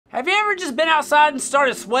Have you ever just been outside and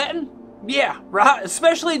started sweating? Yeah, right,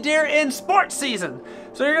 especially during sports season.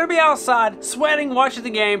 So you're gonna be outside, sweating, watching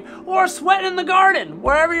the game, or sweating in the garden.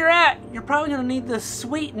 Wherever you're at, you're probably gonna need this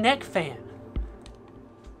sweet neck fan.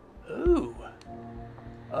 Ooh.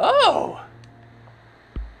 Oh.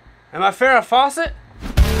 Am I Farrah Fawcett?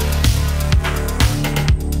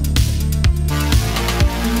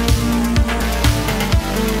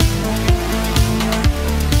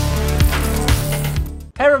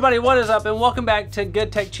 Hey everybody, what is up and welcome back to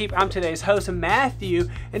Good Tech Cheap. I'm today's host, Matthew,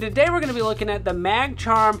 and today we're going to be looking at the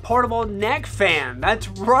MAGCHARM portable neck fan. That's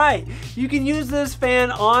right, you can use this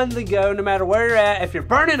fan on the go no matter where you're at. If you're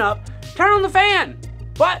burning up, turn on the fan.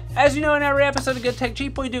 But as you know, in every episode of Good Tech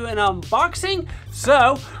Cheap, we do an unboxing,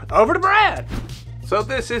 so over to Brad. So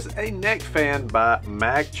this is a neck fan by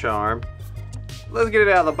MAGCHARM. Let's get it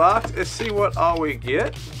out of the box and see what all we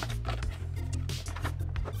get.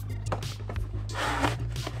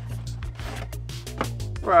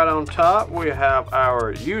 Right on top, we have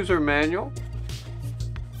our user manual.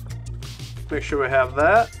 Make sure we have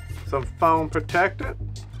that. Some foam protectant.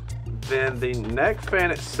 Then the neck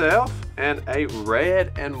fan itself and a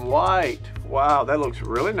red and white. Wow, that looks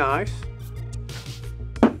really nice.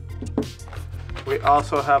 We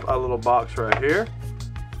also have a little box right here.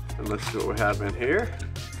 And let's see what we have in here.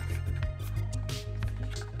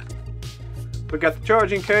 We got the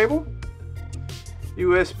charging cable.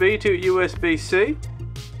 USB to USB-C.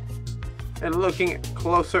 And looking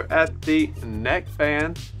closer at the neck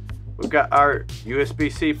fan, we've got our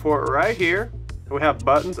USB-C port right here. We have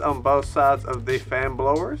buttons on both sides of the fan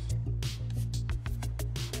blowers.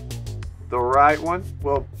 The right one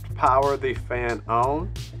will power the fan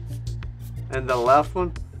on, and the left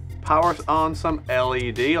one powers on some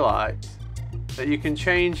LED lights that you can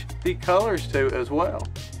change the colors to as well.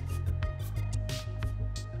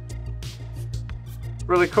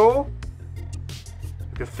 Really cool.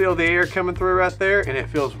 You can feel the air coming through right there, and it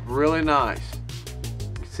feels really nice.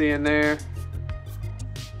 You can see in there.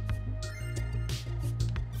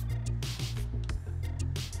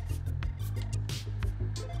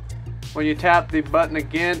 When you tap the button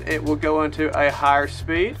again, it will go into a higher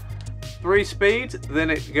speed. 3 speeds,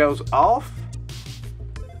 then it goes off.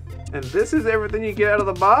 And this is everything you get out of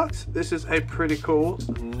the box. This is a pretty cool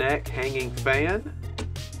neck hanging fan.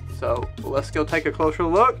 So let's go take a closer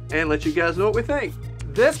look and let you guys know what we think.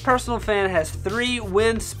 This personal fan has 3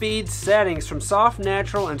 wind speed settings from soft,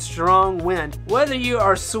 natural, and strong wind. Whether you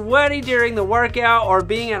are sweaty during the workout or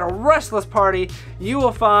being at a restless party, you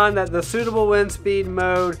will find that the suitable wind speed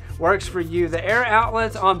mode works for you. The air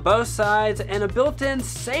outlets on both sides and a built-in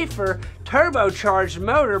safer turbocharged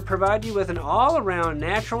motor provide you with an all-around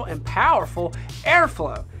natural and powerful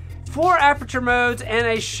airflow. 4 aperture modes and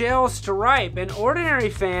a shell stripe. An ordinary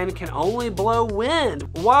fan can only blow wind,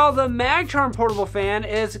 while the MAGCHARM portable fan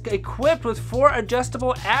is equipped with 4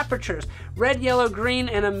 adjustable apertures, red, yellow, green,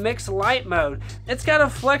 and a mixed light mode. It's got a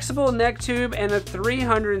flexible neck tube and a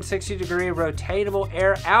 360-degree rotatable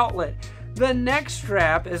air outlet. The neck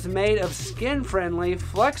strap is made of skin-friendly,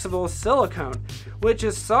 flexible silicone, which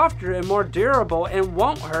is softer and more durable and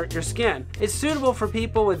won't hurt your skin. It's suitable for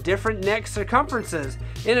people with different neck circumferences.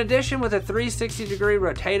 In addition, with a 360-degree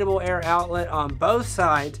rotatable air outlet on both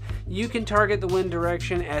sides, you can target the wind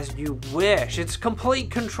direction as you wish. It's complete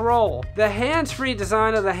control. The hands-free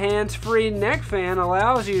design of the hands-free neck fan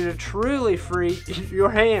allows you to truly free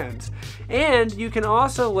your hands. And you can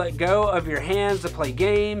also let go of your hands to play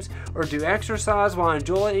games or do exercise while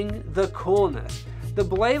enjoying the coolness. The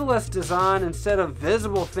bladeless design instead of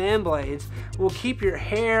visible fan blades will keep your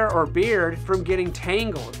hair or beard from getting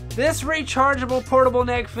tangled. This rechargeable portable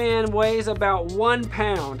neck fan weighs about 1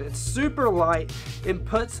 pound. It's super light and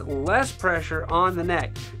puts less pressure on the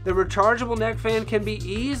neck. The rechargeable neck fan can be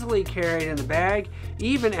easily carried in the bag,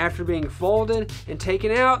 even after being folded and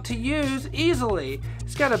taken out to use easily.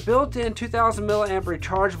 It's got a built-in 2000 milliamp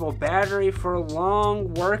rechargeable battery for a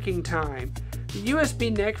long working time. The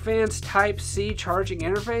USB neck fan's Type-C charging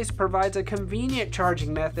interface provides a convenient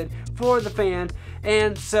charging method for the fan,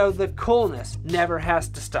 and so the coolness never has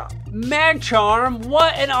to stop. MAGCHARM,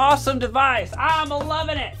 what an awesome device! I'm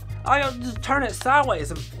loving it! I'll just turn it sideways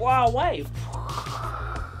and fly away.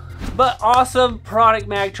 But awesome product,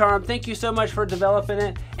 MAGCHARM. Thank you so much for developing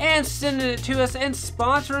it and sending it to us and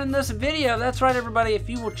sponsoring this video. That's right, everybody. If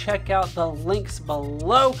you will check out the links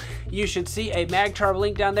below, you should see a MAGCHARM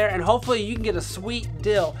link down there, and hopefully you can get a sweet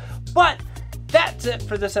deal. But that's it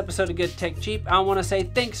for this episode of Good Tech Cheap. I want to say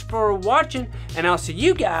thanks for watching, and I'll see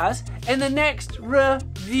you guys in the next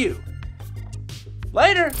review.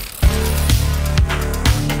 Later.